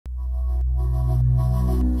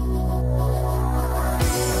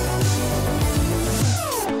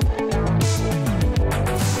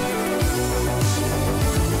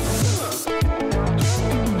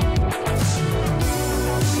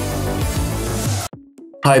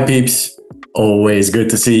Hi peeps, always good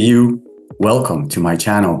to see you. Welcome to my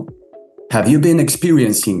channel. Have you been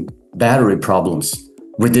experiencing battery problems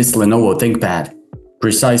with this Lenovo ThinkPad?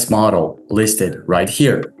 Precise model listed right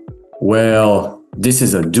here. Well, this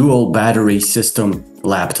is a dual battery system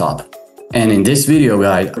laptop. And in this video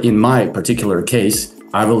guide, in my particular case,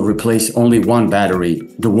 I will replace only one battery,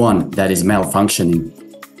 the one that is malfunctioning,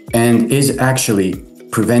 and is actually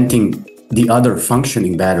preventing the other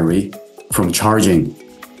functioning battery from charging.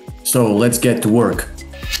 So let's get to work.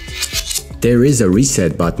 There is a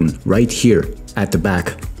reset button right here at the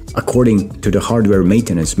back. According to the hardware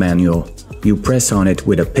maintenance manual, you press on it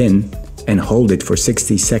with a pin and hold it for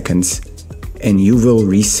 60 seconds and you will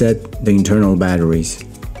reset the internal batteries.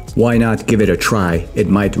 Why not give it a try? It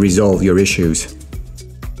might resolve your issues.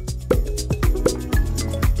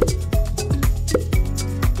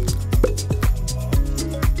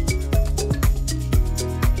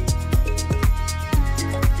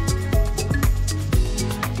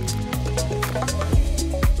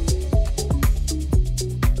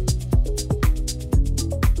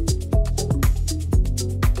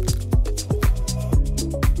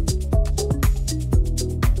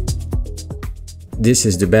 This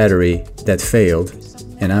is the battery that failed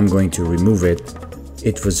and I'm going to remove it.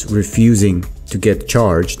 It was refusing to get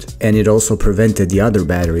charged and it also prevented the other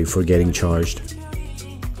battery from getting charged.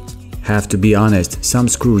 Have to be honest, some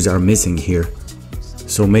screws are missing here,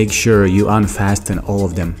 so make sure you unfasten all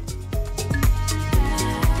of them.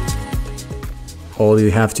 All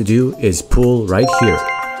you have to do is pull right here.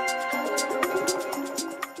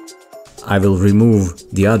 I will remove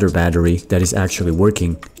the other battery that is actually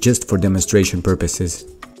working just for demonstration purposes.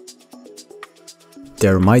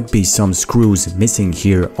 There might be some screws missing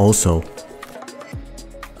here also.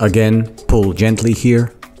 Again, pull gently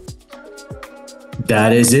here.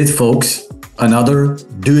 That is it, folks. Another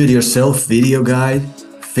do-it-yourself video guide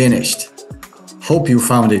finished. Hope you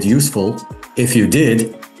found it useful. If you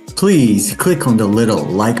did, please click on the little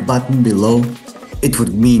like button below. It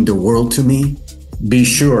would mean the world to me. Be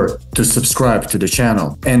sure to subscribe to the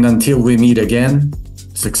channel, and until we meet again,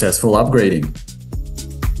 successful upgrading!